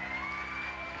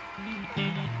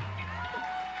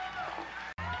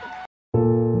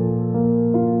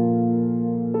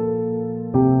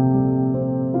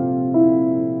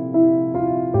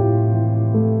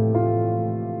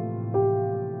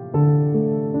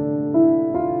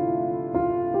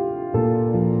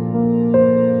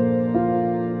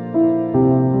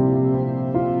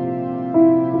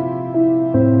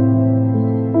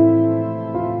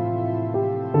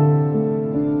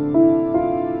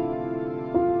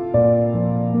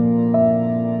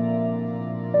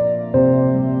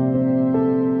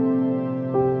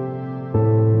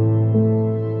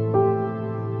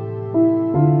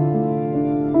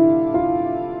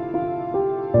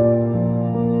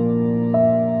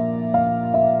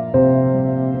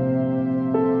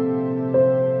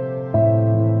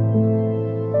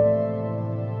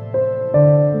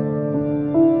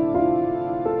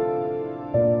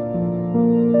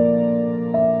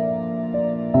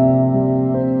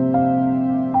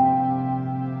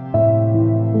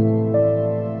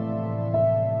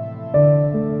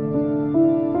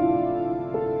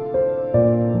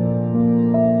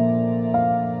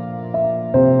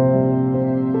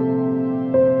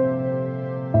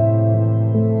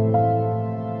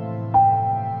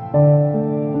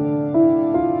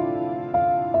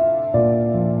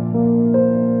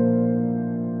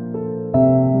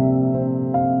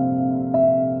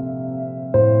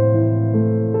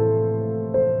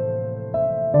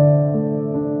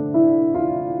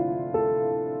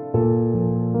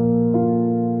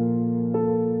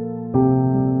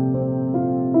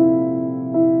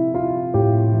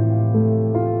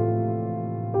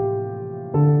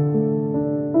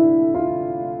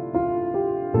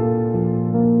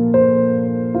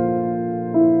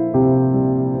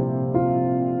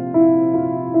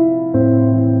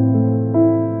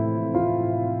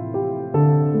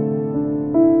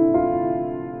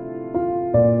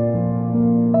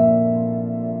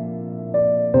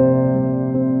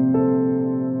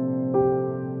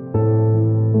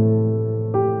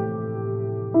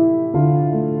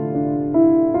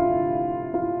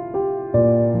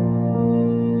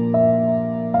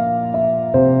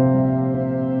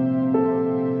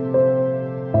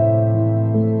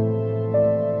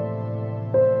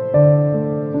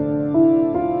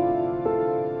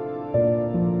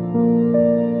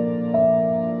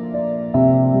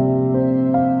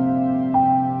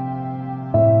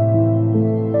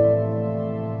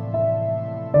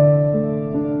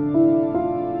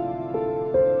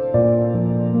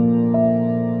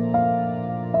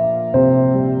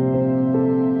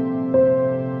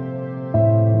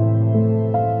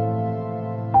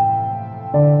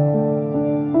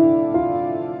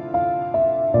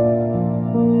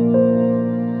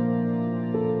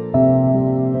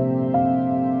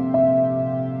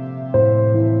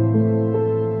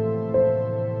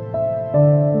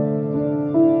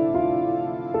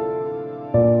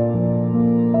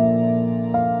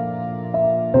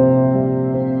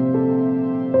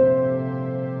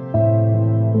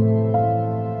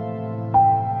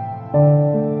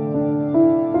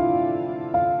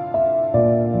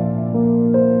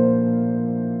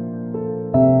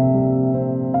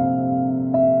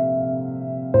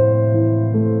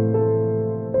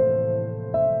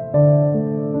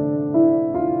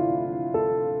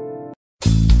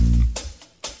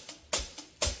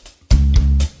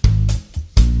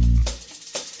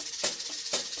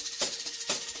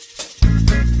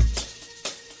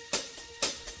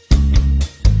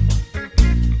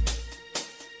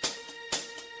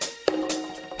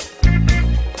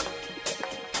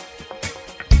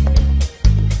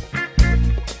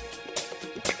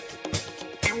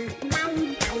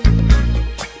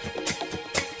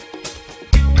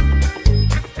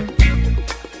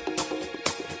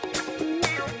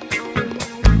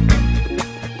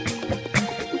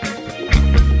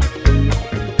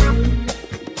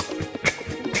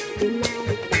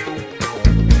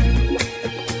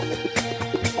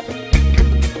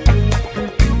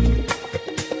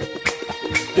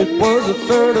 was the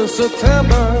 3rd of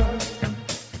September.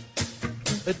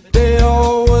 A day I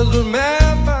always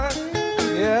remember.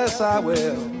 Yes, I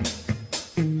will.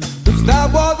 'Cause that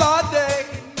was our day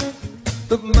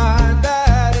that my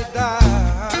daddy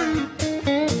died.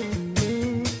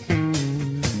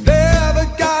 Never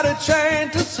got a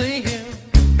chance to see him.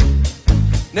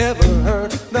 Never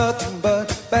heard nothing but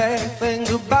bad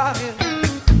things about him.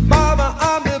 Mama,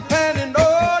 I'm depending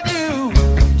on you.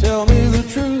 Tell me the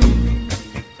truth.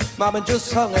 Mama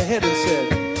just hung her head and said,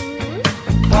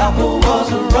 Papa was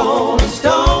a rolling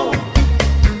stone.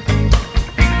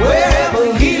 Wherever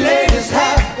he laid his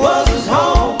hat was his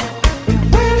home. And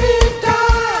when he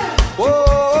died,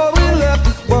 whoa, we left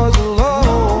his boys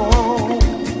alone.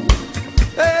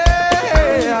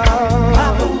 Hey,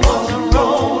 Papa was a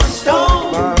rolling stone.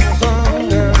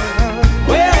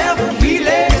 Wherever he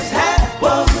laid his hat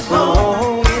was his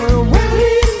home. And when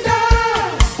he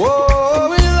died, whoa,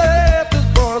 we left his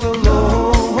boys alone.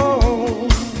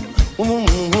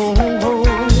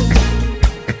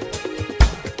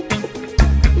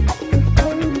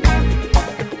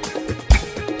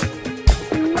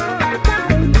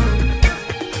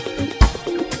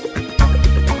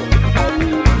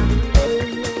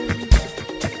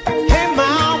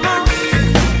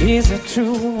 Is it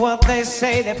true what they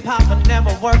say that Papa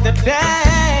never worked a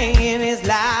day in his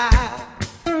life?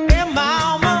 Hey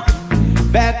mama,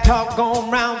 bad talk going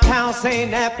round town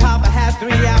saying that Papa had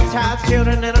 3 outside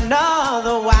children and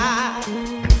another wife.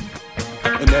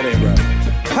 And that ain't right.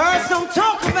 Heard some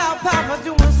talk about Papa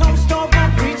doing some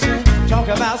storefront preaching. Talk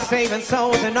about saving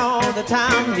souls and all the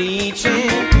time leeching.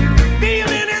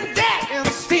 Dealing in debt and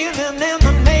stealing in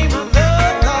the name of love.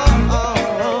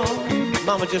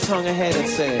 Mama just hung her head and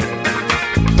said,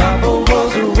 Papa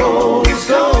was a rolling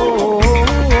stone.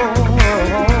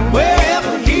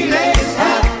 Wherever he laid his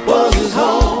hat was his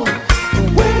home.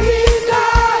 When he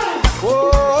died,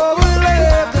 Whoa, we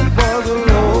left his boys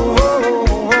alone.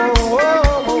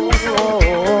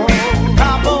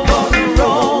 Papa was a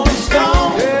rolling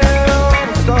stone.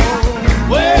 Yeah, stone.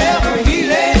 Wherever he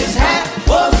laid his hat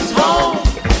was his home.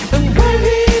 And when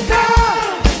he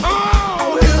died,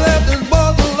 Oh, he left his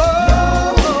boys alone.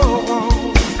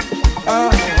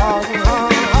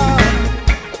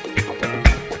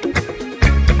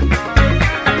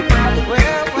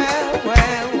 well.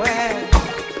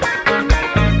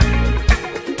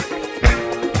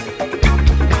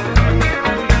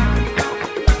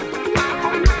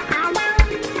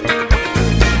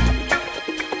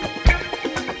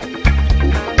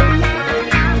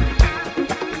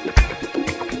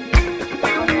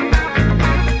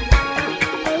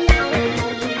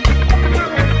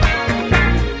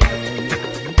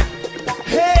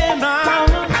 Hey,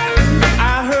 mama,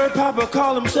 I heard Papa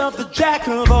call himself the jack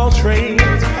of all trades.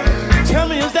 Tell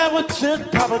me, is that what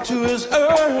took Papa to his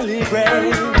early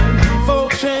grave?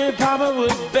 Folks say Papa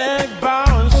would beg,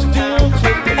 borrow, and steal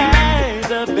to pay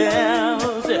the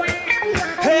bills.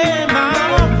 Hey,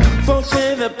 mama, folks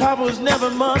say that Papa was never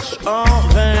much on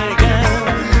thinking.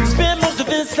 Spent most of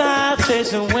his life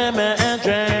chasing women and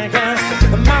drinking.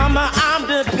 Mama, I'm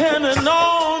depending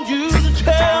on you to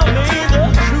tell me the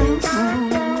truth.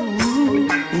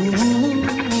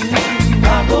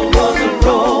 Papa was a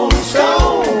rolling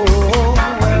stone.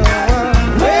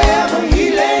 Wherever he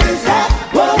laid his hat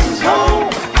was his home.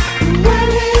 When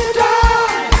he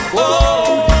died,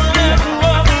 Oh, that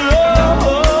was love.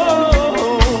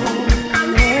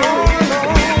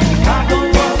 Papa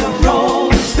was a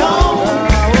rolling stone.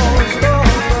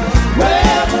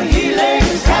 Wherever he laid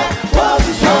his hat was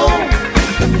his home.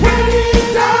 And when he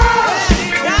died,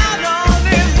 God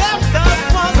only left us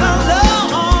was alone.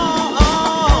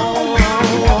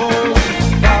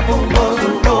 Papa was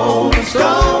a rolling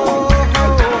stone.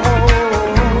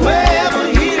 Wherever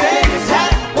he laid his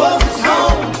hat was his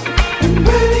home. And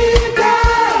when he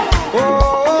died,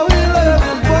 Oh, he left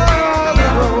his boys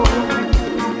alone.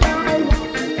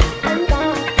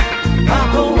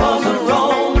 Papa was a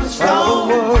rolling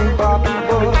stone. Papa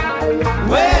was.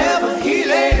 Wherever he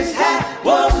laid his hat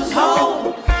was his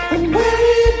home. And when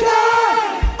he died,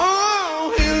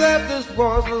 Oh, he left his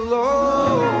boys alone.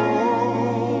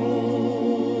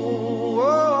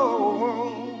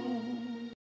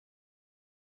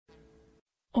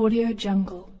 Audio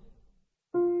Jungle.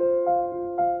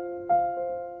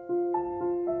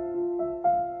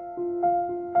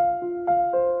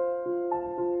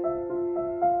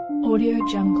 Audio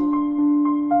Jungle.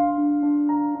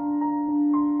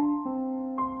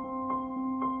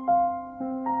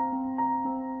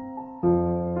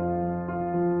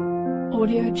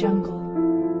 Audio Jungle. Audio Jungle.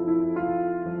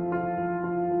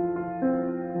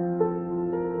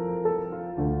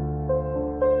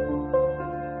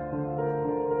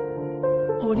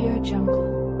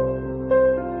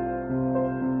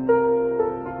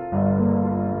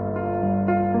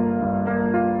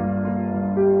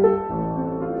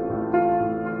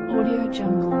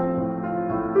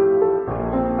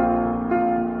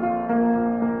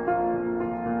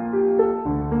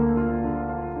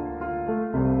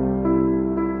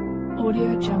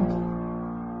 Audio Jungle.